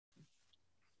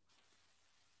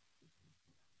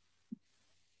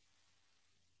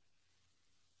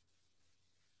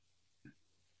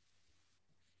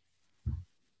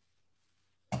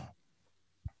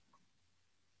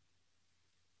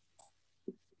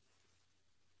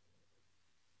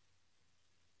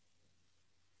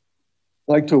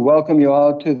I'd like to welcome you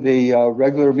all to the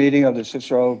regular meeting of the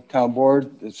Cicero Town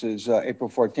Board. This is April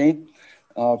 14th.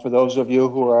 For those of you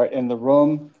who are in the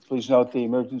room, please note the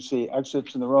emergency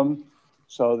exits in the room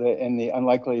so that in the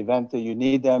unlikely event that you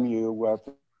need them, you are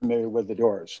familiar with the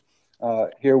doors.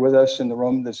 Here with us in the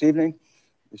room this evening,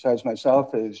 besides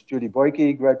myself, is Judy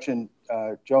Boyke, Gretchen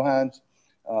Johans,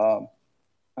 Elka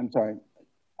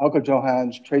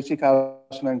Johans, Tracy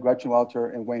Kausman, Gretchen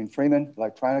Welter, and Wayne Freeman.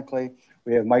 Electronically,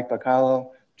 we have Mike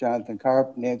Bacallo, Jonathan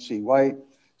Karp, Nancy White,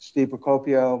 Steve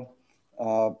Procopio,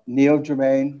 Neil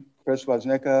Germain, Chris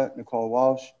Woznicka, Nicole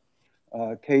Walsh,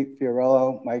 Kate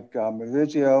Fiorello, Mike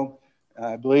Maurizio.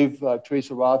 I believe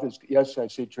Teresa Roth is, yes, I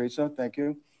see Teresa, thank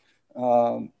you.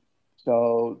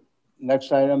 So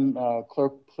next item,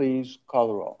 clerk, please call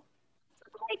the roll.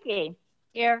 Blakey,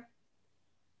 here.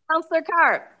 Counselor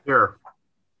Karp. Here.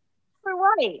 Counselor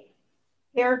White.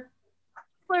 Here.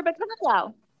 Counselor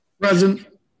Bacallo. Present.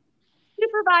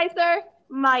 Supervisor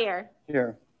Meyer.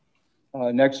 Here.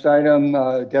 Next item,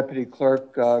 Deputy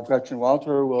Clerk Gretchen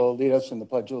Walter will lead us in the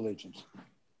Pledge of Allegiance.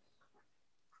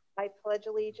 I pledge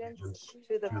allegiance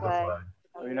to the flag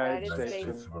of the United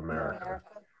States of America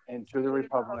and to the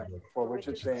republic for which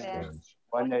it stands,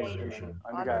 one nation,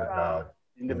 under God,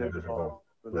 indivisible,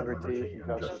 with liberty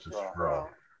and justice for all.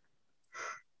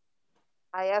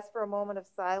 I ask for a moment of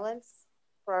silence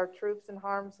for our troops in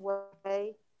harm's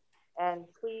way, and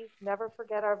please never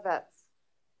forget our vets.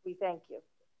 We thank you.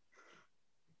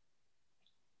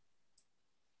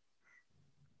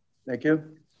 Thank you.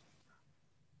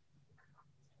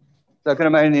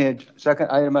 Second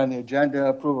item on the agenda,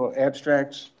 approval of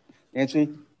abstracts.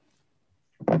 Nancy?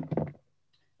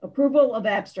 Approval of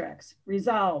abstracts.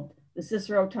 Resolved, the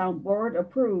Cicero Town Board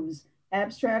approves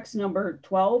abstracts number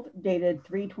 12 dated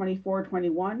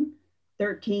 3/24/21,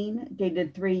 13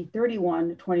 dated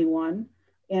 3/31/21,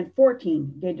 and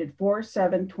 14 dated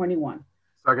 4/7/21.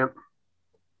 Second.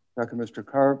 Second, Mr.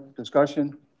 Karp.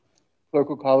 Discussion. Clerk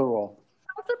will call the roll.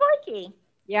 Counselor Boyke.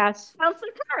 Yes.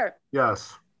 Counselor Karp.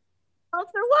 Yes.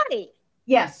 Counselor White.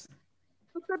 Yes.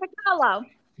 Counselor Bacallo.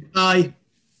 Aye.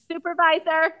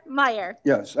 Supervisor Meyer.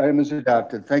 Yes, item is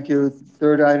adopted. Thank you.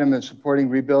 Third item is supporting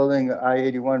rebuilding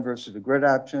I-81 versus the grid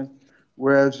option.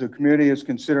 Whereas the community is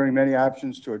considering many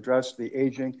options to address the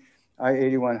aging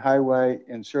I-81 highway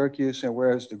in Syracuse, and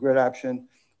whereas the grid option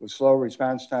with slow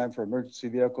response time for emergency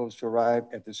vehicles to arrive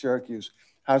at the Syracuse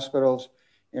hospitals,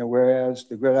 and whereas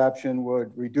the grid option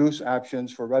would reduce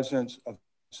options for residents of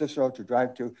Cicero to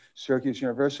drive to Syracuse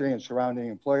University and surrounding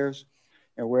employers,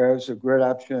 and whereas the grid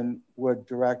option would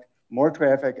direct more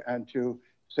traffic onto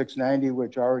 690,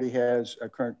 which already has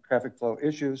current traffic flow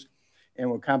issues, and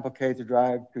will complicate the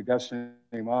drive to Destiny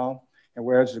Mall, and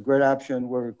whereas the grid option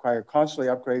will require costly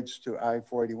upgrades to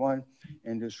I-481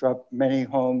 and disrupt many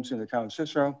homes in the town of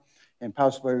Cicero, and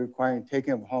possibly requiring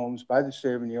taking of homes by the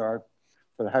state of New York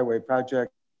for the highway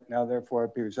project. Now therefore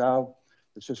be resolved,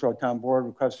 the Cicero Town Board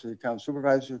requests the town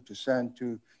supervisor to send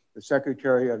to the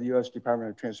Secretary of the U.S. Department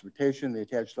of Transportation the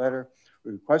attached letter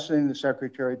requesting the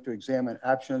Secretary to examine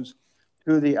options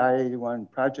to the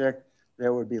I-81 project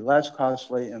that would be less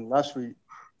costly and less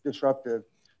disruptive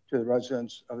to the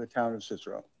residents of the town of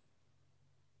Cicero.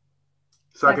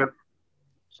 Second.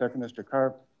 Second, Mr.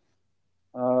 Karp.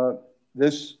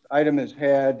 This item has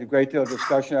had a great deal of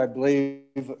discussion. I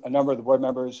believe a number of the board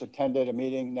members attended a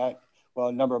meeting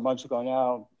a number of months ago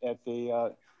now at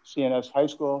the CNS High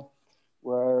School,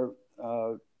 where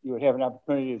you would have an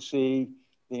opportunity to see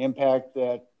the impact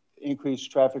that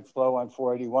increased traffic flow on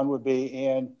 481 would be,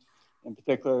 and in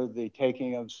particular, the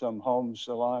taking of some homes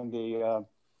along the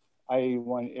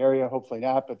I-81 area. Hopefully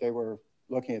not, but they were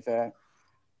looking at that.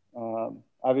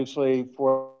 Obviously,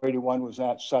 481 was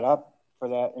not set up for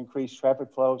that increased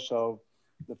traffic flow, so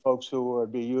the folks who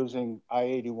would be using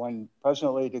I-81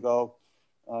 presently to go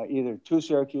either to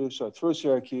Syracuse or through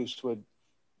Syracuse would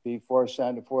be forced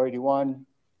onto 481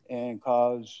 and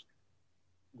cause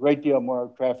a great deal more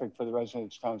traffic for the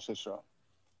residents of town of Cicero.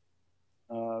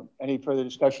 Any further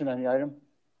discussion on the item?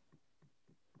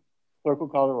 Clerk will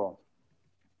call the roll.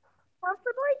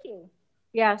 Counselor Blakey.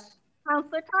 Yes.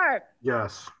 Counselor Karp.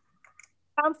 Yes.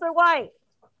 Counselor White.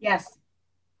 Yes.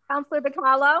 Counselor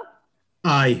Bacallo.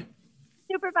 Aye.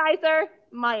 Supervisor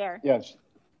Meyer. Yes.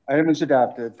 Item is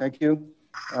adopted. Thank you.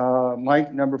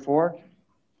 Mike, number 4.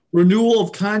 Renewal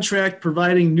of contract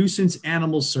providing nuisance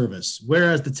animal service.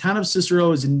 Whereas the town of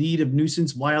Cicero is in need of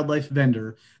nuisance wildlife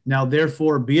vendor, now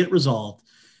therefore be it resolved,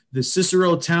 the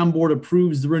Cicero Town Board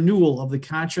approves the renewal of the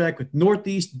contract with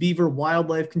Northeast Beaver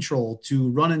Wildlife Control to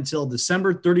run until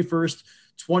December 31st,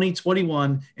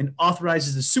 2021, and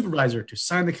authorizes the supervisor to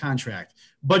sign the contract.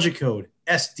 Budget code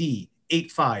SD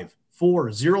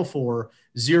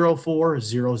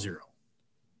 404-0400.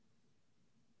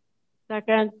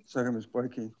 Second. Second, Ms.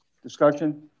 Boyke.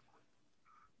 Discussion?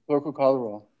 Clerk will call the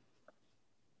roll.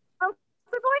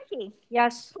 Counselor Boyke?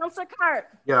 Yes. Counselor Carp?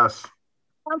 Yes.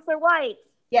 Counselor White?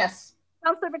 Yes.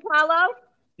 Counselor Bacallo?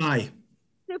 Aye.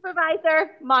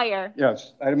 Supervisor Meyer?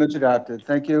 Yes, item is adopted.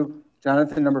 Thank you.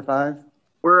 Jonathan, number 5.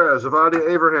 Whereas Avadia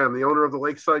Abraham, the owner of the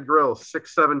Lakeside Grill,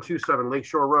 6727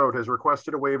 Lakeshore Road, has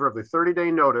requested a waiver of the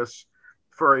 30-day notice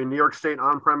for a New York State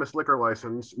on-premise liquor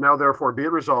license. Now, therefore, be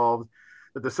it resolved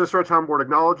that the Cicero Town Board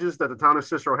acknowledges that the town of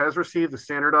Cicero has received the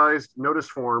standardized notice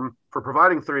form for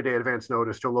providing 30-day advance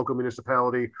notice to a local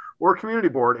municipality or community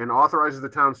board and authorizes the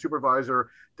town supervisor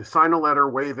to sign a letter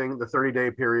waiving the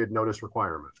 30-day period notice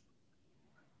requirement.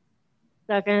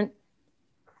 Second.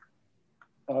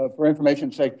 For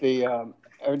information's sake,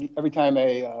 every time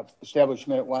a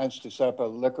establishment wants to set up a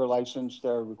liquor license,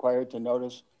 they're required to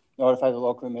notify the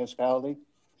local municipality.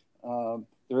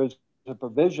 There is a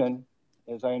provision,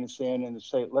 as I understand, in the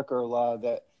state liquor law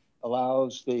that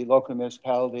allows the local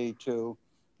municipality to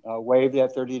waive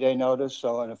that 30-day notice.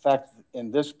 So in effect,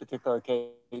 in this particular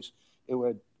case, it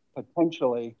would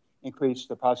potentially increase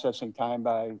the processing time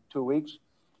by 2 weeks.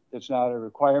 It's not a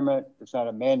requirement. It's not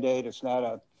a mandate. It's not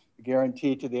a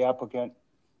guarantee to the applicant.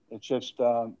 It's just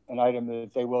an item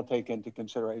that they will take into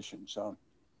consideration. So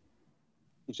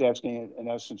he's asking, in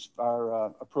essence, our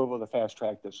approval to fast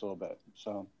track this a little bit.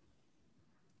 So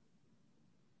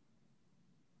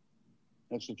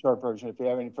that's the short version. If you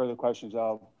have any further questions,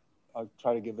 I'll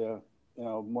try to give you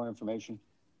more information.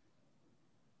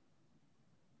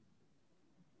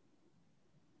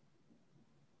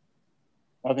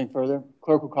 Nothing further.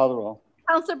 Clerk will call the roll.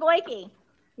 Counselor Boyke?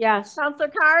 Yes. Counselor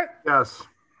Carp? Yes.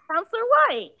 Counselor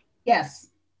White? Yes.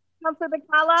 Counselor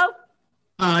Bacallo?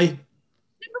 Aye.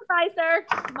 Supervisor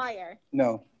Meyer?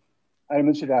 No. Item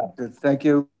is adopted. Thank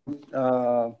you.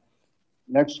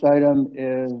 Next item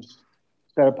is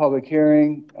set a public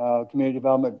hearing, community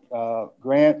development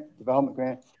grant.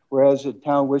 Whereas the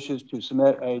town wishes to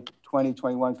submit a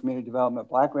 2021 community development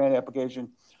block grant application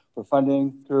for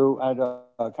funding through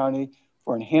Onondaga County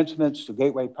for enhancements to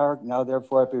Gateway Park. Now,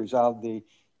 therefore, be resolved, the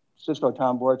Cicero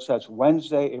Town Board sets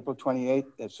Wednesday, April 28th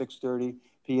at 6:30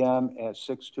 p.m. at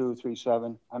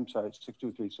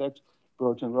 6236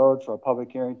 Burlington Road for a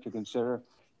public hearing to consider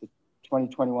the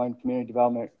 2021 community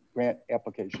development grant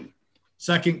application.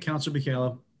 Second, Counselor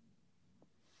Bacallo.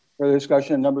 Further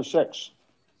discussion, number 6.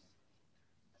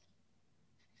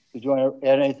 Did you want to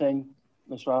add anything,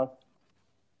 Ms. Roth?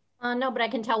 No, but I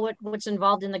can tell what's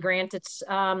involved in the grant. It's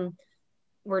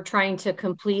we're trying to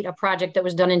complete a project that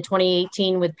was done in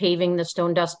 2018 with paving the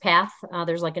stone dust path.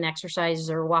 There's like an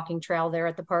exercise or walking trail there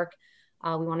at the park.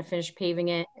 We want to finish paving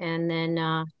it and then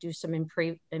do some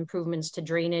improvements to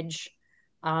drainage,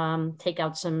 take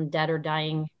out some dead or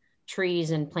dying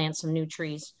trees and plant some new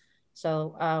trees.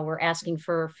 So we're asking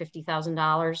for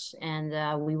 $50,000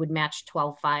 and we would match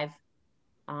 12.5.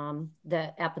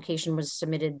 The application was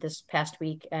submitted this past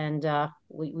week and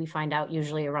we find out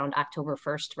usually around October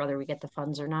 1st whether we get the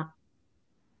funds or not.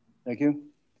 Thank you.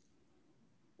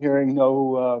 Hearing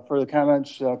no further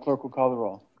comments, clerk will call the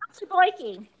roll. Counselor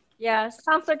Boyke? Yes.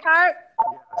 Counselor Carp?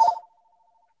 Yes.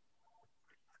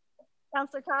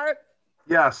 Counselor Carp?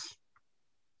 Yes.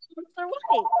 Counselor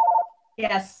White?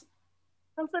 Yes.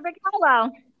 Counselor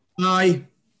Bacallo? Aye.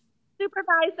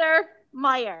 Supervisor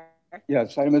Meyer?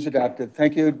 Yes, item is adopted.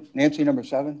 Thank you. Nancy, number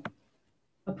 7.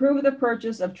 Approve the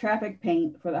purchase of traffic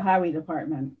paint for the Highway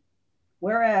Department.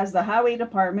 Whereas the Highway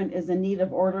Department is in need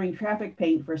of ordering traffic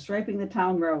paint for striping the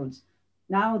town roads.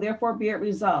 Now, therefore, be it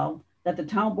resolved that the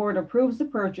town board approves the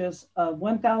purchase of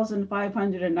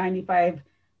 1,595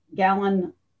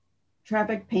 gallon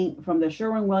traffic paint from the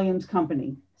Sherwin-Williams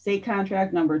Company, state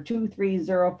contract number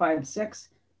 23056,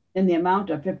 in the amount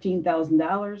of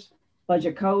 $15,000,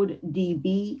 budget code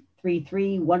DB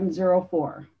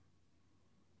 33104.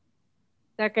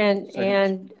 Second,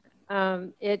 and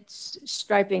it's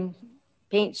striping,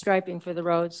 paint striping for the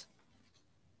roads.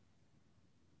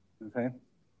 Okay.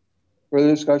 Further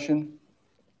discussion?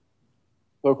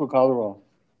 Clerk will call the roll.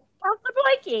 Counselor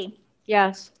Boyke?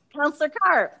 Yes. Counselor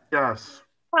Carp? Yes.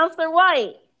 Counselor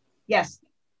White? Yes.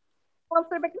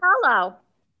 Counselor Bacallo?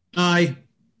 Aye.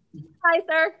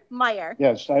 Supervisor Meyer?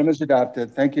 Yes, item is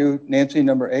adopted. Thank you. Nancy,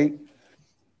 number 8.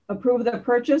 Approve the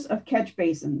purchase of catch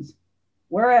basins.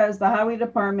 Whereas the Highway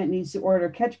Department needs to order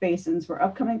catch basins for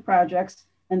upcoming projects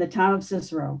in the town of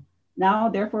Cicero. Now,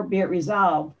 therefore, be it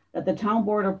resolved that the town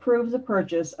board approves the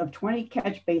purchase of 20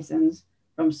 catch basins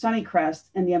from Sunnycrest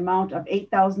in the amount of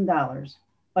 $8,000.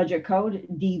 Budget code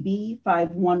DB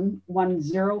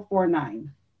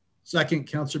 511049. Second,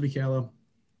 Counselor Bicallo.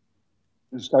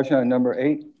 Discussion on number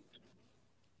 8.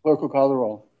 Clerk will call the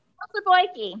roll. Counselor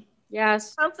Boyke,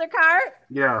 Yes. Counselor Carp,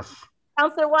 Yes.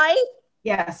 Counselor White,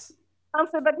 Yes.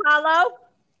 Counselor Bacallo,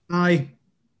 Aye.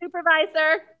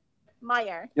 Supervisor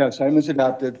Meyer. Yes, item is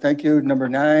adopted. Thank you. Number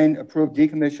 9, approve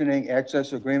decommissioning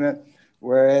access agreement.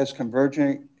 Whereas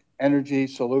Convergent Energy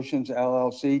Solutions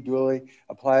LLC duly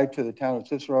applied to the town of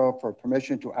Cicero for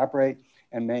permission to operate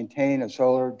and maintain a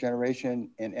solar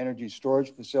generation and energy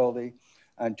storage facility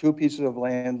on 2 pieces of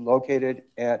land located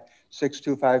at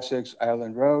 6256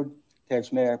 Island Road,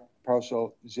 tax map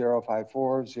parcel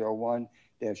 05401-2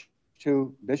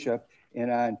 Bishop,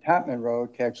 and on Topman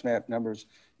Road, tax map numbers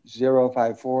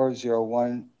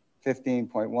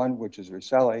 0540115.1, which is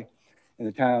Roselli, in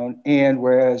the town. And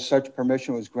whereas such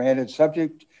permission was granted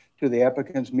subject to the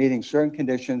applicants meeting certain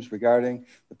conditions regarding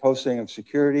the posting of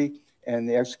security and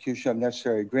the execution of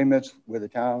necessary agreements with the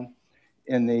town,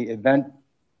 in the event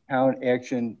town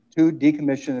action to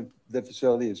decommission the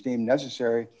facility is deemed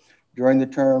necessary during the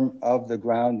term of the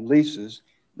ground lease,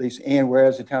 and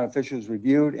whereas the town officials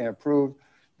reviewed and approved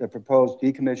the proposed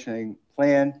decommissioning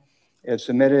plan as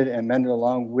submitted and amended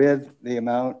along with the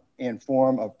amount and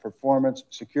form of performance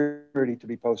security to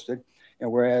be posted,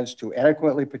 and whereas to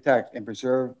adequately protect and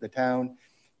preserve the town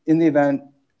in the event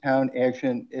town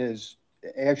action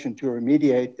to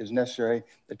remediate is necessary,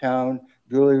 the town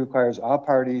duly requires all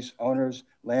parties, owners,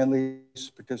 land lease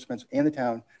participants, and the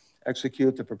town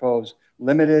execute the proposed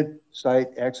limited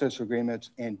site access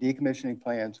agreements and decommissioning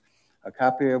plans, a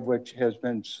copy of which has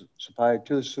been supplied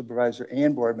to the supervisor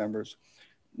and board members.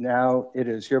 Now it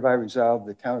is hereby resolved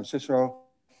the town of Cicero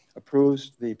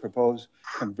approves the proposed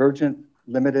Convergent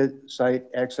limited site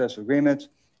access agreements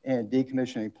and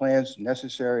decommissioning plans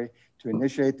necessary to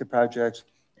initiate the projects,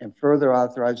 and further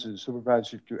authorizes the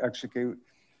supervisor to execute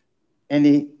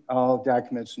all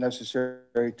documents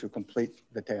necessary to complete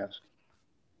the task.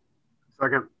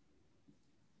 Second.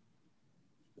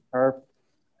 For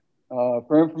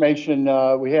information,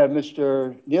 we have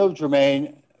Mr. Neil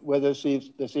Germain with us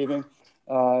this evening.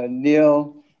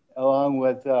 Neil, along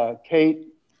with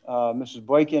Kate, Mrs.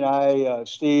 Boyke and I,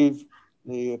 Steve,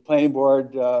 the planning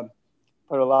board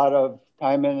put a lot of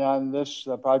time in on this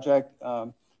project.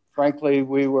 Frankly,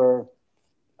 we were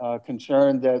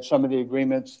concerned that some of the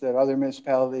agreements that other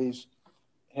municipalities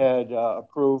had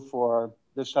approved for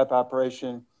this type of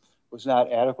operation was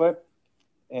not adequate.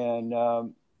 And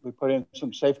we put in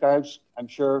some safeguards. I'm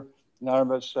sure none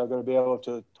of us are going to be able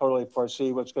to totally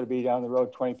foresee what's going to be down the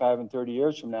road 25 and 30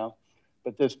 years from now.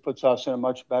 But this puts us in a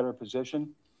much better position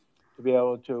to be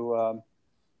able to,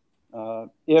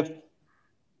 if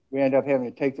we end up having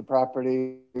to take the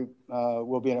property,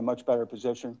 we'll be in a much better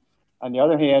position. On the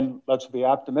other hand, let's be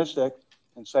optimistic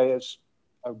and say it's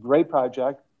a great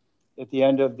project. At the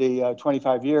end of the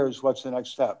 25 years, what's the next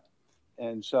step?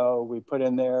 And so we put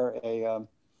in there a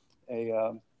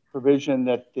provision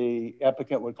that the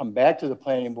applicant would come back to the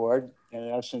planning board and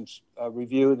in essence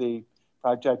review the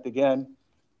project again.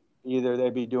 Either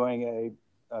they'd be doing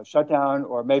a shutdown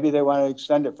or maybe they want to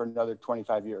extend it for another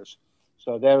 25 years.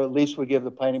 So that at least would give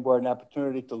the planning board an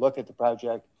opportunity to look at the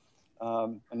project,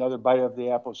 another bite of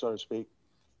the apple, so to speak.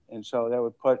 And so that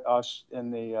would put us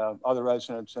and the other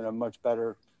residents in a much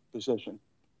better position.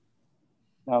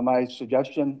 Now, my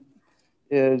suggestion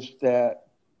is that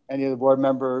any of the board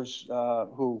members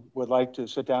who would like to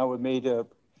sit down with me to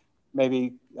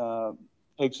maybe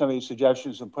take some of these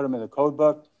suggestions and put them in the code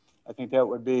book, I think that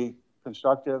would be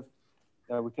constructive.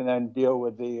 We can then deal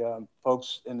with the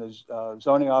folks in the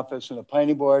zoning office and the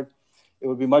planning board. It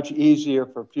would be much easier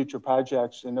for future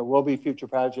projects, and there will be future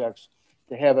projects,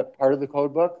 to have it part of the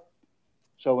code book.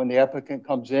 So when the applicant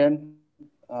comes in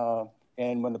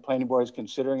and when the planning board is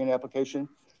considering an application,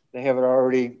 they have it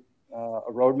already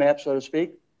a roadmap, so to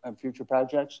speak, on future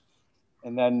projects.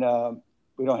 And then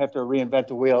we don't have to reinvent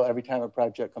the wheel every time a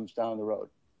project comes down the road.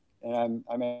 And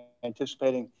I'm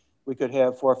anticipating we could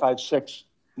have 4, 5, 6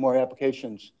 more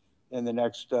applications in the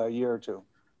next year or two.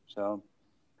 So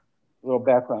a little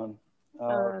background.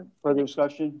 Further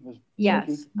discussion? Ms.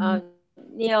 Yes.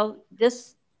 Neil,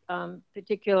 this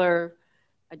particular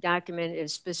document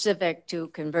is specific to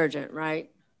Convergent,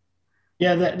 right?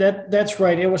 Yeah, that's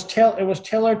right. It was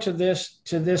tailored to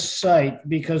this site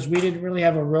because we didn't really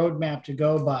have a roadmap to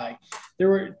go by. There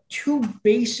were 2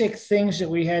 basic things that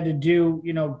we had to do,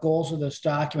 goals of this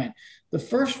document. The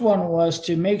first one was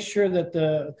to make sure that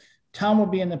the town will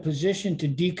be in the position to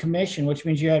decommission, which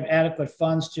means you have adequate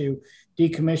funds to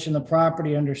decommission the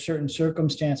property under certain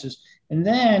circumstances. And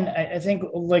then I think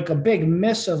like a big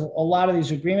miss of a lot of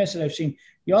these agreements that I've seen,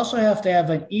 you also have to have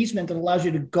an easement that allows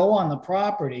you to go on the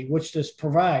property, which this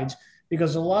provides,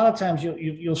 because a lot of times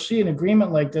you'll see an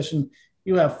agreement like this and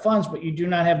you have funds, but you do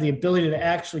not have the ability to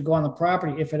actually go on the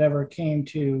property if it ever came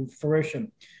to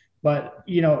fruition. But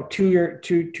to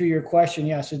your question,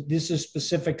 yes, this is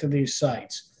specific to these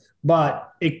sites,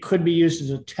 but it could be used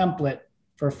as a template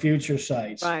for future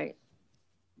sites. Right.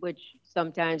 Which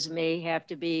sometimes may have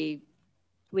to be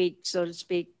tweaked, so to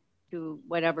speak, to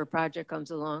whatever project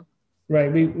comes along.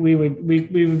 Right. We would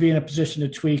be in a position to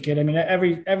tweak it. I mean,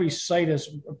 every site is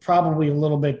probably a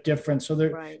little bit different. So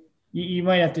there, Right. you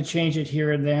might have to change it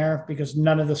here and there because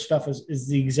none of the stuff is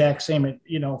the exact same,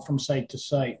 from site to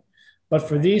site. But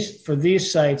for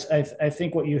these sites, I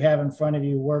think what you have in front of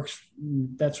you works.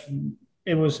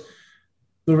 It was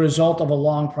the result of a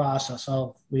long process.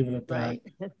 I'll leave it at that.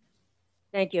 Right.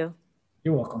 Thank you.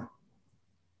 You're welcome.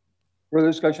 Further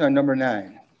discussion on number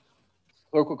 9.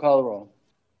 Clerk will call the roll.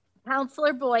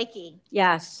 Counselor Boyke.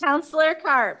 Yes. Counselor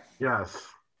Carp. Yes.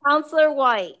 Counselor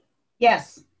White.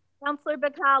 Yes. Counselor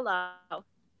Bacallo.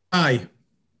 Aye.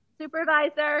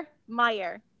 Supervisor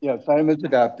Meyer. Yes, item is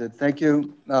adopted. Thank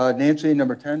you. Nancy,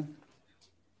 number 10.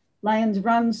 Lions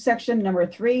Run Section Number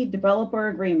 3, Developer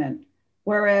Agreement.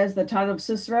 Whereas the town of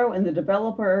Cicero and the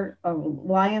developer of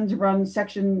Lions Run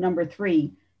Section Number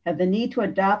 3 have the need to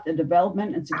adopt a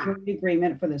development and security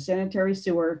agreement for the sanitary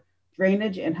sewer,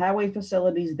 drainage, and highway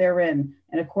facilities therein,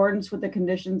 in accordance with the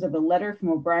conditions of the letter from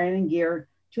O'Brien and Gear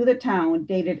to the town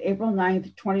dated April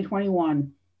 9th,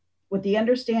 2021, with the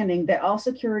understanding that all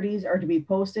securities are to be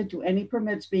posted to any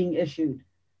permits being issued.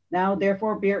 Now,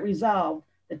 therefore, be it resolved,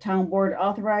 the town board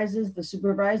authorizes the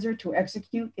supervisor to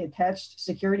execute the attached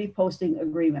security posting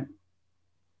agreement.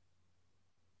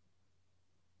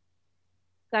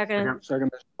 Second. Second,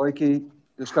 Ms. Boyke.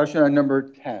 Discussion on number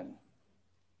 10.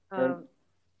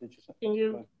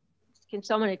 Can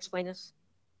someone explain this?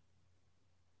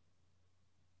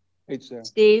 Kate's there.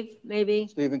 Steve, maybe?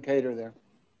 Steve and Kate are there.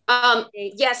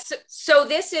 Yes, so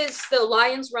this is the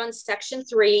Lions Run Section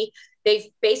 3. They've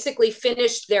basically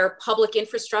finished their public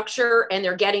infrastructure and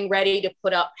they're getting ready to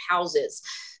put up houses.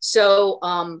 So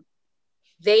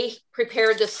they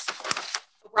prepared this.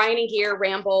 Brian and Gear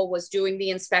Ramble was doing the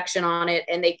inspection on it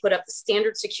and they put up the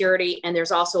standard security, and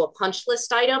there's also a punch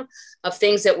list item of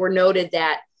things that were noted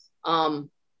that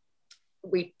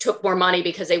we took more money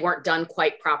because they weren't done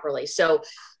quite properly. So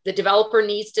the developer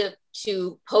needs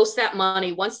to post that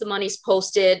money. Once the money's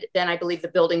posted, then I believe the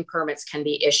building permits can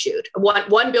be issued.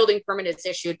 One building permit is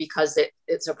issued because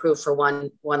it's approved for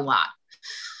one lot.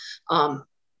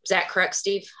 Is that correct,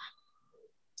 Steve?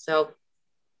 So.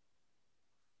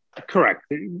 Correct.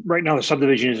 Right now, the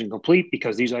subdivision isn't complete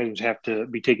because these items have to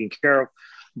be taken care of,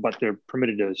 but they're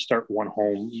permitted to start one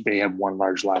home. They have one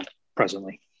large lot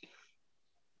presently.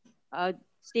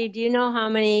 Steve, do you know how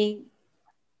many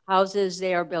houses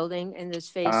they are building in this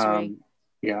phase 3?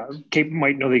 Yeah, Kate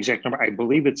might know the exact number. I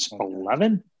believe it's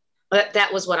 11.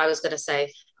 That was what I was going to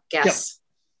say. Guess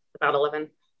about 11.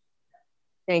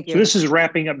 Thank you. So this is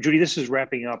wrapping up, Judy. This is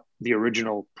wrapping up the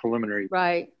original preliminary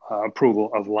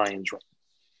approval of Lions Run.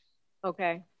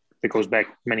 Okay. It goes back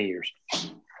many years.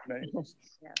 Right.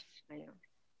 Yeah, I know.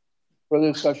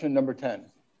 Further discussion number 10.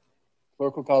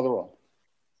 Clerk will call the roll.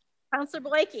 Counselor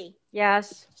Blakey.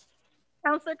 Yes.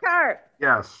 Counselor Carp.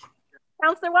 Yes.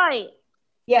 Counselor White.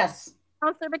 Yes.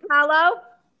 Counselor Bacallo.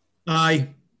 Aye.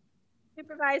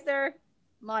 Supervisor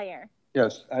Meyer.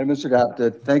 Yes, item is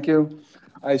adopted. Thank you.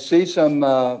 I see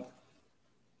some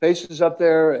faces up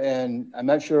there, and I'm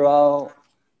not sure all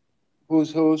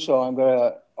who's who, so I'm going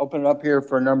to open it up here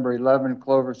for number 11,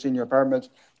 Clover Senior Apartments.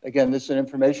 Again, this is an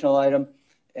informational item.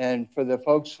 And for the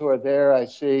folks who are there, I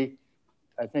see,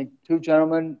 I think, 2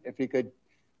 gentlemen. If you could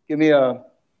give me a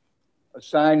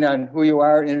sign on who you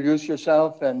are, introduce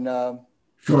yourself, and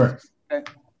Sure.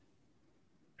 Okay.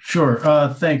 Sure.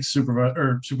 Thanks,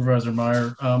 Supervisor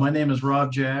Meyer. My name is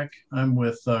Rob Jack. I'm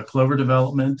with Clover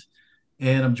Development,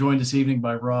 and I'm joined this evening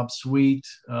by Rob Sweet.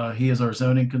 He is our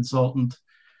zoning consultant.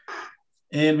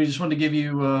 And we just wanted to give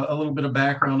you a little bit of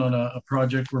background on a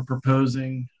project we're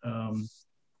proposing.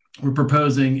 We're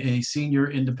proposing a senior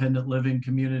independent living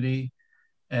community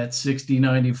at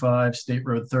 6095 State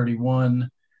Road 31.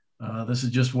 This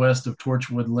is just west of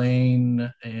Torchwood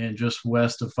Lane and just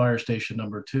west of Fire Station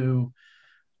number 2.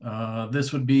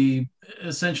 This would be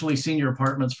essentially senior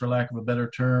apartments, for lack of a better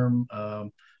term.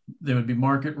 They would be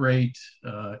market rate,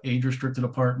 age-restricted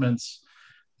apartments,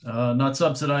 not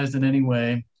subsidized in any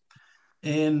way.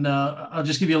 And I'll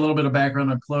just give you a little bit of background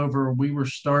on Clover. We were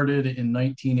started in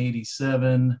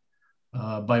 1987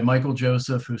 by Michael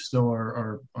Joseph, who's still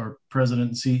our president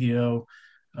and CEO.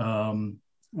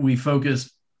 We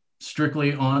focus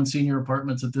strictly on senior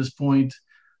apartments at this point.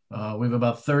 We have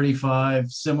about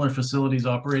 35 similar facilities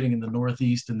operating in the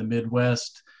Northeast and the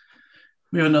Midwest.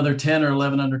 We have another 10 or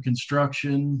 11 under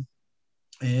construction,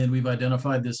 and we've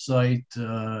identified this site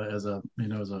as a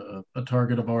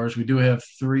target of ours. We do have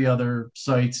 3 other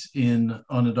sites in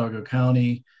Onondaga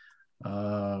County.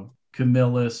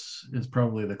 Camillus is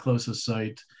probably the closest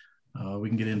site. We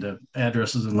can get into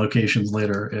addresses and locations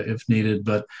later if needed,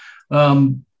 but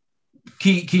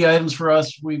key items for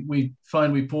us, we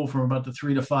find we pull from about the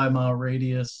 3 to 5 mile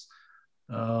radius.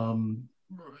 Our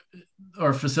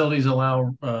facilities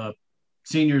allow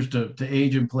seniors to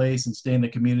age in place and stay in the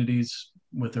communities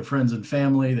with their friends and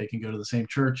family. They can go to the same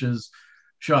churches,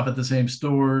 shop at the same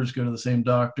stores, go to the same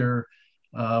doctor.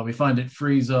 We find it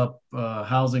frees up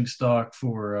housing stock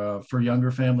for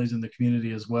younger families in the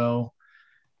community as well.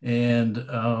 And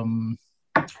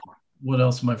what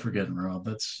else am I forgetting, Rob?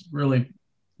 That's really,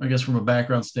 I guess, from a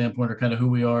background standpoint, are kind of who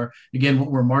we are. Again,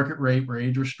 we're market rate, we're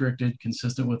age restricted,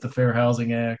 consistent with the Fair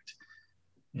Housing Act.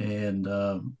 And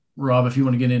Rob, if you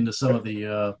want to get into some of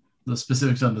the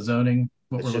specifics on the zoning,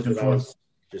 what we're looking for.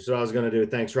 Just what I was going to do.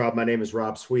 Thanks, Rob. My name is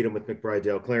Rob Sweet. I'm with McBride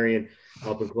Dale Clarion,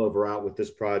 helping Clover out with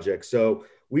this project. So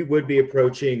we would be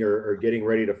approaching or getting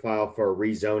ready to file for a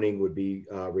rezoning, would be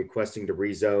requesting to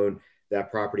rezone that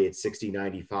property at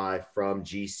 6095 from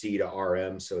GC to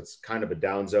RM. So it's kind of a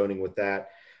down zoning with that.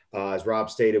 As Rob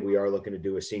stated, we are looking to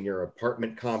do a senior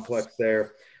apartment complex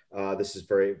there. This is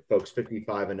for folks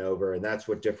 55 and over, and that's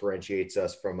what differentiates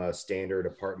us from a standard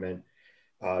apartment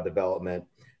development.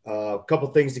 A couple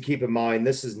things to keep in mind.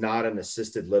 This is not an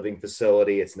assisted living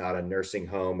facility. It's not a nursing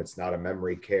home. It's not a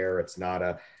memory care. It's not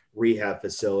a rehab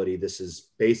facility. This is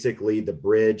basically the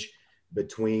bridge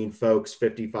between folks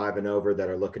 55 and over that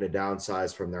are looking to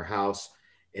downsize from their house,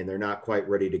 and they're not quite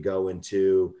ready to go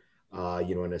into,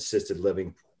 an assisted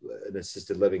living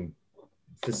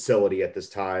facility at this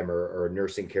time, or a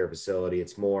nursing care facility.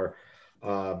 It's more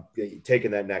taking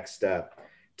that next step.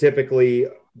 Typically,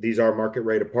 these are market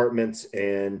rate apartments,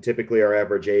 and typically our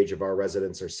average age of our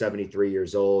residents are 73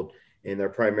 years old, and they're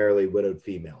primarily widowed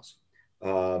females.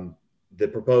 The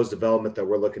proposed development that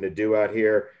we're looking to do out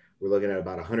here, we're looking at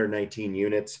about 119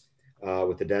 units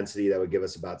with a density that would give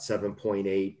us about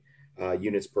 7.8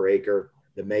 units per acre.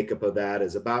 The makeup of that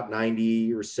is about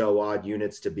 90 or so odd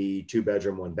units to be 2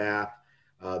 bedroom, 1 bath.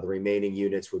 The remaining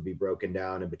units would be broken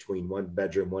down in between 1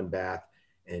 bedroom, 1 bath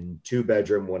and 2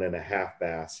 bedroom, 1.5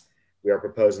 baths. We are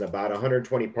proposing about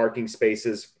 120 parking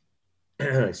spaces.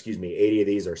 Excuse me, 80 of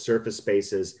these are surface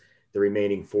spaces. The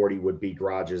remaining 40 would be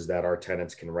garages that our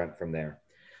tenants can rent from there.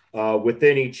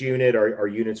 Within each unit, our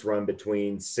units run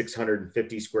between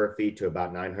 650 square feet to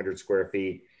about 900 square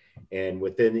feet. And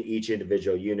within each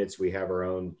individual units, we have our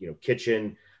own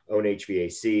kitchen, own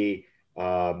HVAC.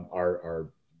 Our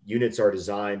units are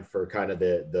designed for kind of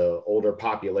the older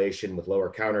population with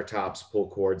lower countertops, pull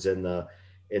cords in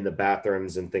the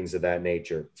bathrooms and things of that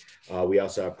nature. We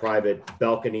also have private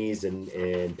balconies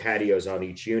and patios on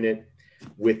each unit.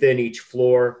 Within each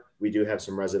floor, we do have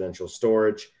some residential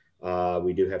storage.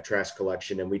 We do have trash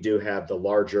collection, and we do have the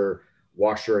larger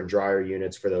washer and dryer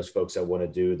units for those folks that want to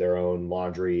do their own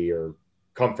laundry or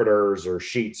comforters or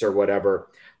sheets or whatever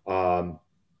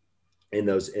in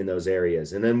those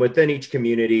areas. And then within each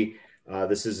community,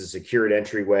 this is a secured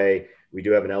entryway. We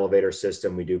do have an elevator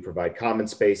system. We do provide common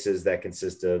spaces that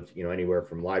consist of anywhere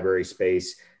from library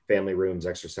space, family rooms,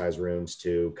 exercise rooms,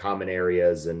 to common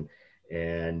areas and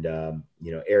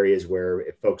areas where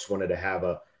if folks wanted to have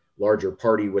a larger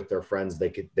party with their friends, they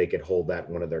could hold that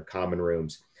in one of their common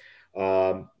rooms.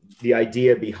 The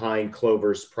idea behind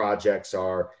Clover's projects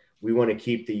are we want to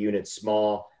keep the units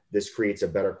small. This creates a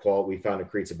better quality. We found it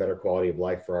creates a better quality of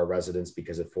life for our residents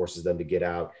because it forces them to get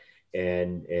out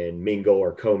and mingle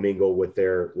or co-mingle with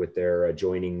their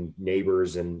adjoining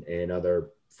neighbors and other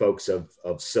folks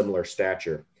of similar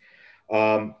stature.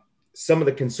 Some of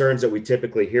the concerns that we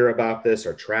typically hear about this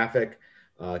are traffic.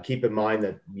 Keep in mind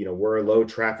that we're a low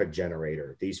traffic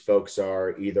generator. These folks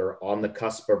are either on the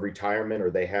cusp of retirement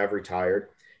or they have retired.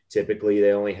 Typically,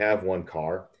 they only have 1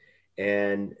 car,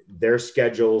 and their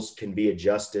schedules can be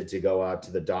adjusted to go out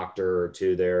to the doctor or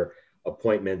to their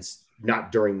appointments,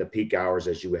 not during the peak hours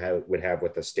as you would have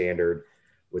with the standard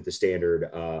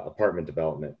apartment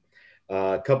development.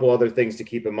 A couple other things to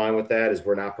keep in mind with that is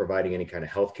we're not providing any kind of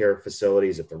healthcare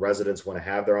facilities. If the residents want to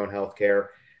have their own healthcare,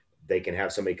 they can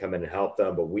have somebody come in and help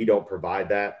them, but we don't provide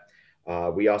that.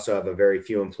 We also have a very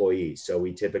few employees. So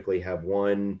we typically have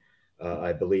one,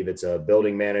 I believe it's a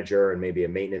building manager and maybe a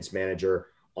maintenance manager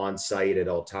on site at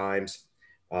all times.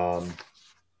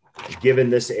 Given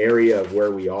this area of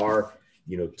where we are,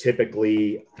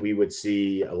 typically we would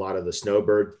see a lot of the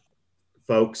snowbird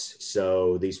folks.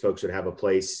 So these folks would have a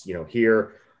place,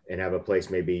 here, and have a place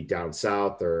maybe down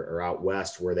south or out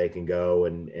west where they can go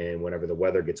and whenever the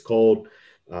weather gets cold,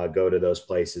 go to those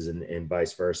places and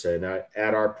vice versa. And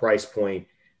at our price point,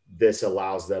 this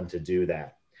allows them to do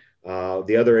that.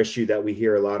 The other issue that we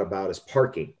hear a lot about is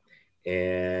parking,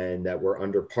 and that we're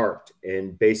underparked.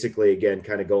 And basically, again,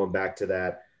 kind of going back to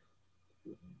that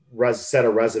set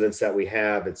of residents that we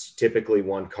have, it's typically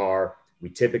one car. We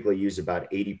typically use about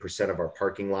 80% of our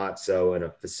parking lot. So in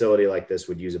a facility like this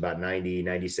would use about 90,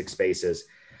 96 spaces.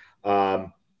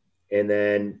 And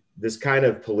then this kind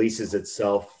of polices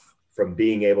itself from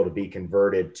being able to be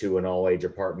converted to an all age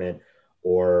apartment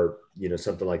or,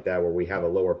 something like that, where we have a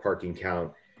lower parking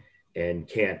count and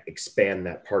can't expand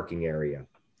that parking area.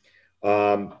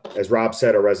 As Rob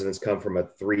said, our residents come from a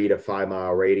 3 to 5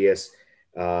 mile radius.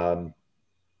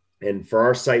 And for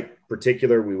our site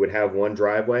particular, we would have one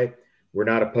driveway. We're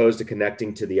not opposed to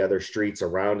connecting to the other streets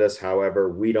around us. However,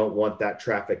 we don't want that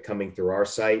traffic coming through our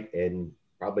site, and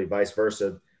probably vice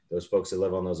versa. Those folks that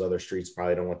live on those other streets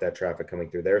probably don't want that traffic coming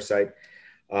through their site.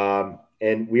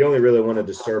 And we only really want to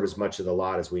disturb as much of the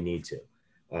lot as we need to.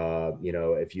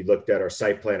 If you looked at our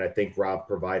site plan, I think Rob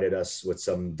provided us with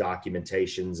some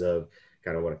documentations of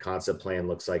kind of what a concept plan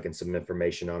looks like and some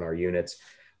information on our units.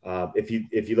 If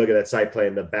you look at that site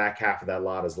plan, the back half of that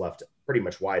lot is left pretty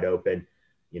much wide open.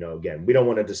 Again, we don't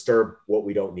want to disturb what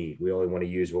we don't need. We only want to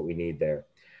use what we need there.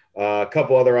 A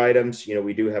couple other items,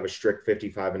 we do have a strict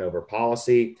 55 and over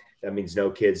policy. That means no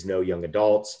kids, no young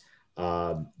adults.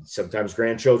 Sometimes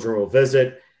grandchildren will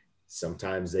visit.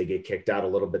 Sometimes they get kicked out a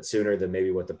little bit sooner than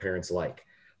maybe what the parents like.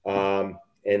 And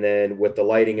then with the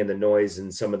lighting and the noise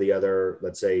and some of the other,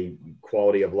 let's say,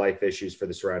 quality of life issues for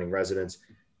the surrounding residents,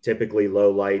 typically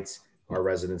low lights, our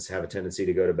residents have a tendency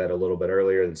to go to bed a little bit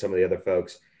earlier than some of the other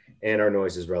folks. And our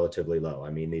noise is relatively low.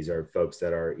 I mean, these are folks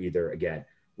that are either, again,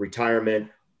 retirement,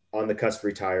 on the cusp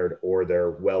retired, or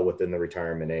they're well within the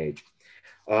retirement age.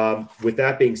 With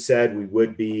that being said, we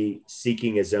would be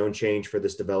seeking a zone change for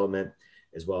this development,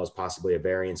 as well as possibly a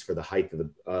variance for the height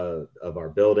of our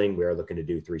building. We are looking to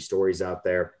do 3 stories out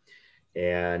there,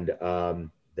 and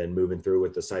then moving through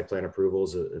with the site plan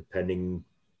approvals, pending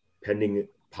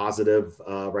positive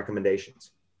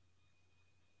recommendations.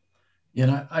 Yeah,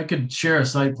 and I could share a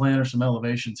site plan or some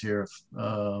elevations here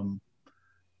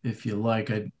if you like.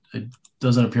 It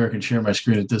doesn't appear I can share my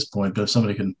screen at this point, but if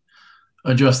somebody can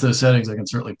adjust those settings, I can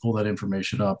certainly pull that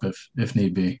information up if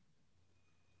need be.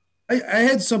 I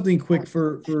had something quick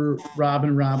for Rob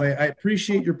and Rob. I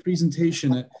appreciate your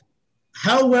presentation.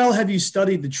 How well have you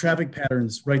studied the traffic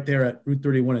patterns right there at Route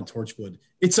 31 in Torchwood?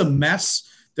 It's a mess.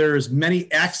 There's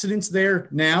many accidents there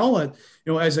now.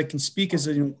 As I can speak as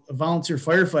a volunteer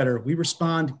firefighter, we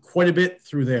respond quite a bit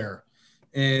through there.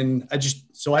 And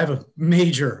I have a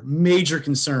major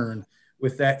concern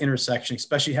with that intersection,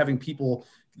 especially having people,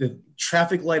 the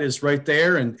traffic light is right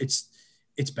there and it's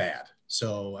bad.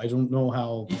 So I don't know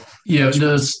how.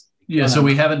 So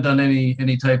we haven't done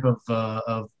any type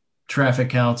of traffic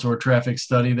counts or traffic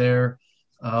study there.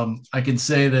 I can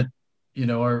say that,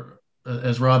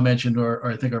 as Rob mentioned,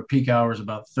 I think our peak hours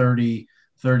about 30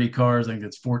 cars. I think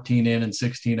it's 14 in and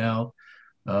 16 out.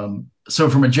 So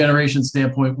from a generation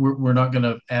standpoint, we're not going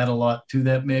to add a lot to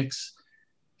that mix.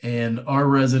 And our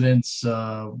residents,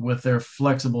 with their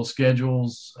flexible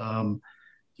schedules,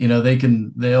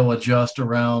 they'll adjust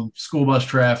around school bus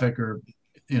traffic, or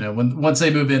once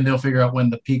they move in, they'll figure out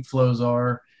when the peak flows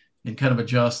are and kind of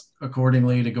adjust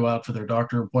accordingly to go out for their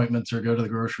doctor appointments or go to the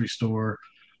grocery store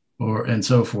and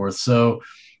so forth. So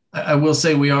I will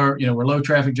say we're low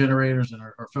traffic generators and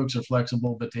our folks are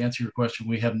flexible, but to answer your question,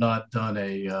 we have not done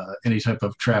any type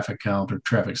of traffic count or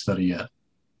traffic study yet,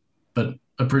 but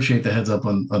appreciate the heads up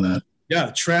on that.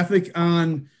 Yeah. Traffic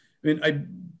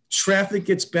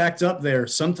gets backed up there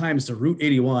sometimes to Route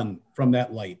 81 from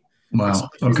that light. Wow.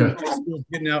 Okay.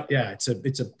 Getting out. Yeah.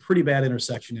 It's a pretty bad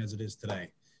intersection as it is today.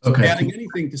 So adding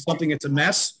anything to something that's a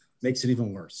mess makes it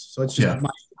even worse. So it's just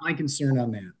my concern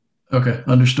on that. Okay,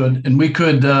 understood. And we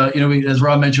could, as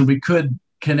Rob mentioned, we could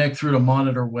connect through to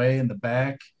Monitor Way in the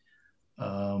back.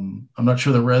 I'm not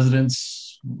sure the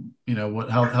residents,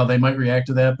 how they might react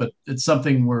to that, but it's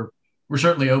something we're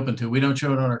certainly open to. We don't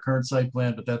show it on our current site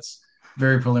plan, but that's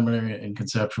very preliminary and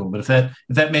conceptual. But if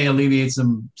that may alleviate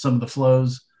some of the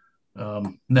flows,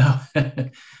 no,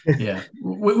 yeah,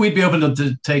 we'd be open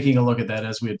to taking a look at that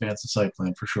as we advance the site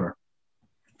plan for sure.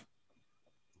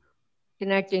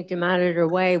 Connecting to Monitor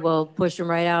Way will push them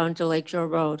right out into Lakeshore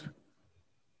Road.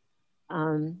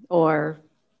 or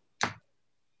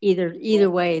either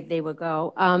way they would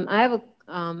go. I have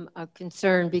a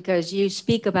concern because you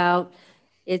speak about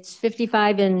it's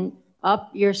 55 and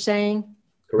up, you're saying?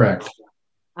 Correct.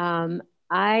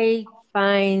 I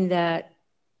find that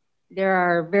there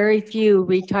are very few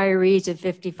retirees at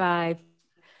 55.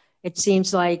 It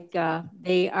seems like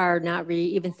they are not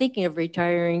even thinking of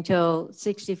retiring till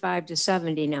 65 to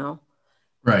 70 now.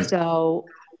 Right. So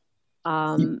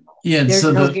yeah, there's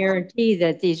so no guarantee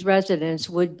that these residents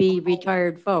would be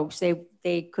retired folks.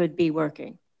 They could be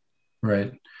working.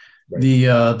 Right.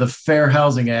 The Fair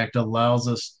Housing Act allows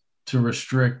us to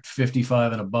restrict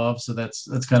 55 and above. So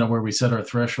that's kind of where we set our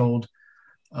threshold.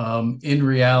 In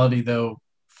reality, though,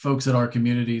 folks in our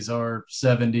communities are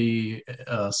 70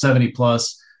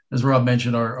 plus. As Rob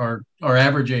mentioned, our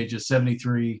average age is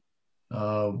 73.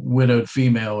 Widowed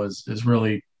female is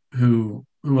really who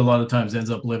a lot of times ends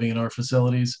up living in our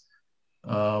facilities.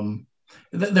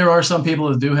 There are some people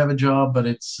that do have a job, but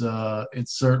it's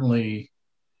certainly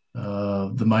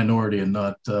the minority and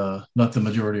not the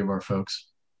majority of our folks.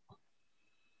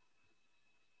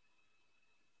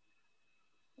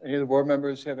 Any of the board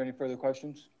members have any further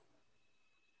questions?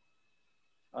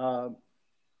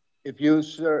 If you,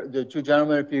 sir, the two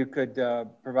gentlemen, if you could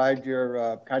provide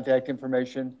your contact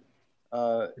information,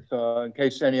 so in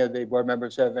case any of the board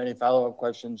members have any follow-up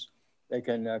questions, they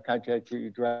can contact you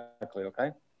directly,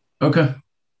 okay? Okay. All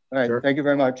right, sure. Thank you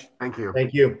very much. Thank you.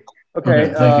 Thank you.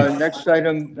 Okay, thank you. next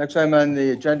item on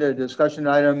the agenda, discussion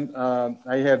item.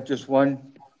 I have just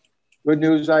one good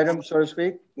news item, so to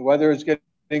speak. The weather is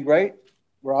getting great.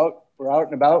 We're out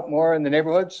and about more in the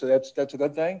neighborhood, so that's a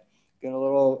good thing. Getting a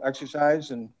little exercise,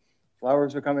 and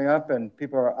flowers are coming up, and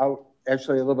people are out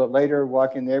actually a little bit later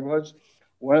walking neighborhoods.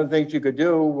 One of the things you could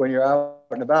do when you're out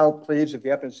and about, please, if you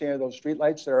happen to see any of those street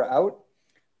lights that are out,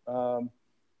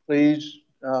 please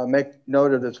make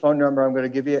note of this phone number I'm going to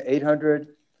give you,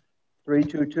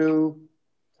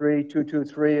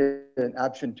 800-322-3223 in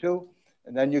option 2.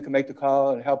 And then you can make the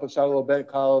call and help us out a little bit,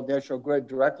 call National Grid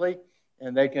directly,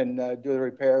 and they can do the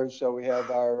repairs so we have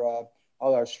our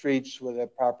all our streets with a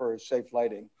proper safe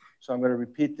lighting. So I'm going to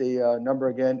repeat the number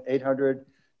again,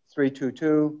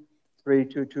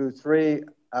 800-322-3223,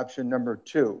 option number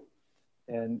 2.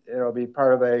 And it'll be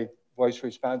part of a voice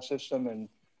response system, and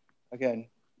again,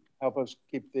 help us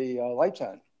keep the lights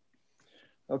on.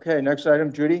 Okay, next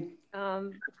item, Judy.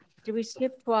 Did we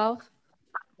skip 12?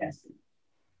 Yes.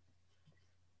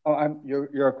 Oh,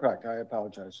 you're correct. I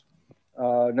apologize.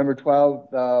 Number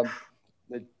 12, the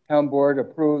town board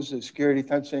approves the security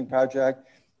fencing project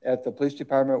at the police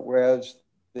department, whereas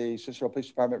the Cicero Police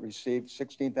Department received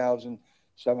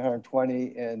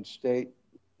 $16,720 in state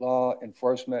law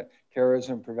enforcement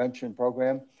terrorism prevention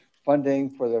program funding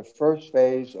for the first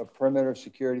phase of perimeter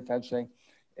security fencing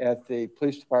at the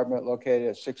police department located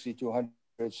at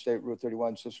 6200 State Route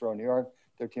 31, Cicero, New York,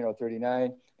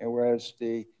 13039. And whereas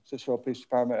the Cicero Police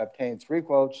Department obtained 3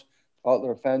 quotes,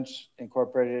 Butler Fence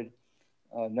Incorporated,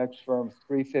 next firm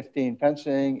 315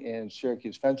 Fencing, and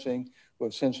Syracuse Fencing, who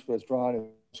have since withdrawn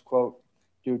his quote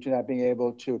due to not being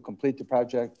able to complete the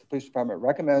project. The police department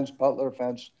recommends Butler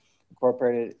Fence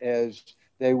Incorporated as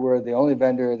they were the only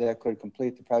vendor that could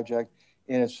complete the project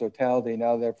in its totality.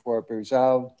 Now, therefore, be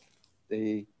resolved,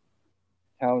 the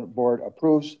town board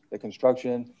approves the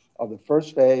construction of the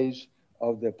first phase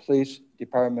of the police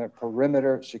department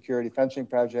perimeter security fencing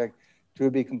project to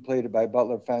be completed by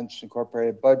Butler Fence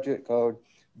Incorporated, budget code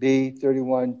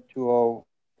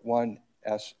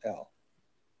B31201SL.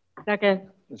 Second.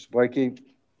 Ms. Boyke,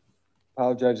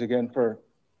 apologize again for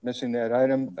missing that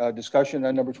item. Discussion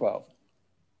on number 12.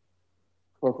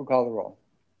 Clerk will call the roll.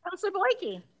 Counselor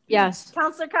Boyke? Yes.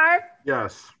 Counselor Carr?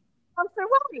 Yes. Counselor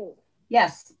White?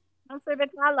 Yes. Counselor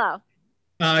Vitale?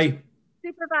 Aye.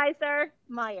 Supervisor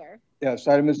Meyer? Yes,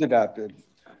 item is adopted.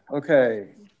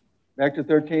 Okay, back to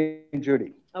 13,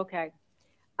 Judy. Okay.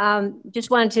 Just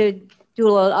wanted to do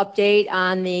a little update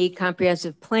on the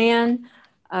comprehensive plan.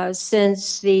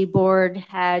 Since the board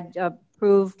had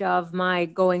approved of my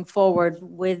going forward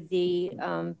with the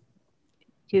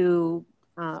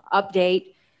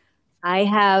update, I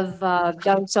have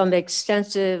done some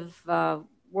extensive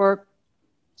work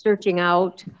searching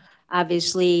out,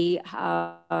 obviously,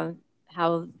 how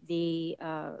the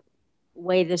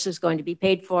way this is going to be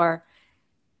paid for.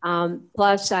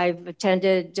 Plus, I've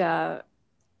attended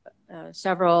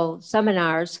several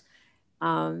seminars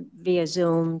via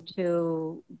Zoom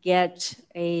to get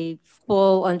a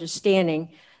full understanding.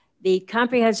 The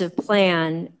comprehensive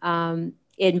plan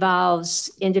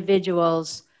involves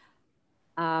individuals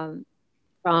from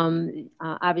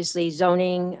obviously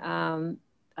zoning,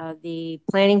 the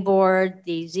planning board,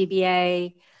 the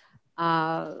ZBA,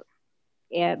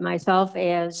 and myself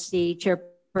as the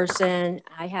chairperson.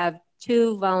 I have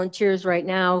 2 volunteers right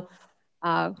now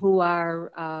who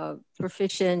are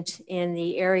proficient in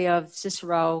the area of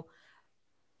Cicero,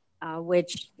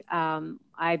 which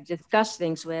I've discussed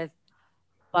things with.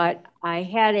 But I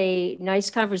had a nice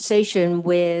conversation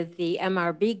with the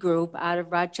MRB group out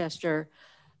of Rochester.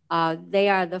 They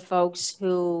are the folks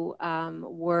who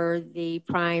were the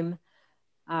prime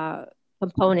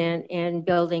component in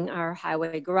building our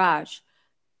highway garage.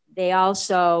 They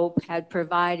also had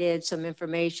provided some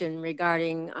information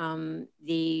regarding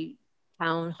the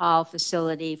town hall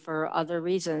facility for other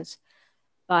reasons.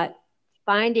 But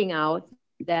finding out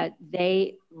that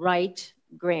they write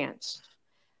grants,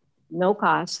 no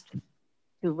cost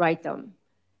to write them.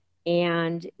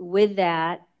 And with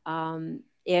that,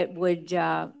 it would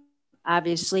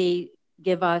obviously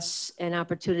give us an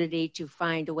opportunity to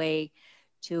find a way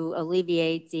to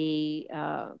alleviate the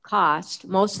cost,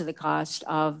 most of the cost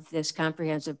of this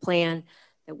comprehensive plan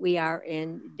that we are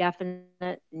in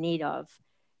definite need of.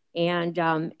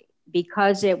 And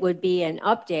because it would be an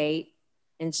update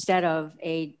instead of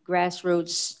a grassroots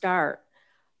start,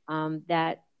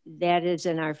 that is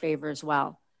in our favor as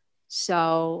well.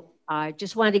 So I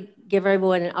just wanted to give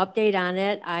everyone an update on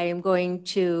it. I am going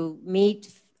to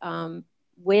meet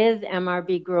with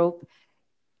MRB Group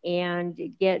and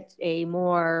get a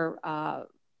more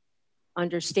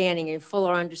understanding, a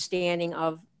fuller understanding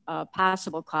of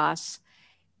possible costs,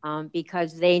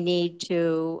 because they need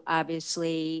to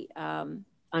obviously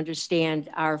understand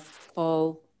our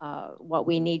full, what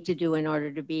we need to do in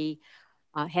order to be,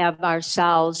 have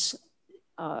ourselves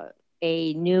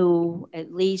a new,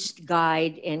 at least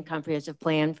guide and comprehensive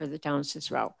plan for the town of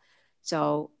Cicero.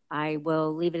 So I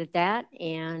will leave it at that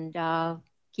and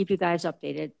keep you guys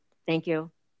updated. Thank you.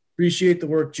 Appreciate the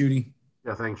work, Judy.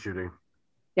 Yeah, thanks, Judy.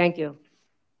 Thank you.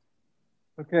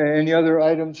 Okay, any other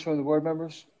items from the board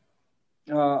members?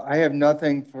 I have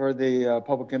nothing for the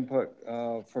public input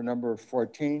for number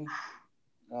 14.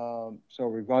 So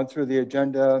we've gone through the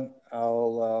agenda.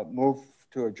 I'll move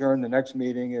to adjourn. The next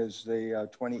meeting is the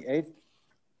 28th.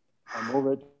 I'll move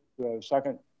it to a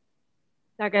second.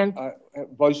 Second.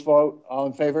 Voice vote, all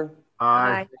in favor?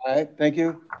 Aye. All right, thank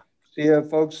you. See you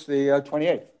folks the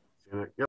 28th. Yep.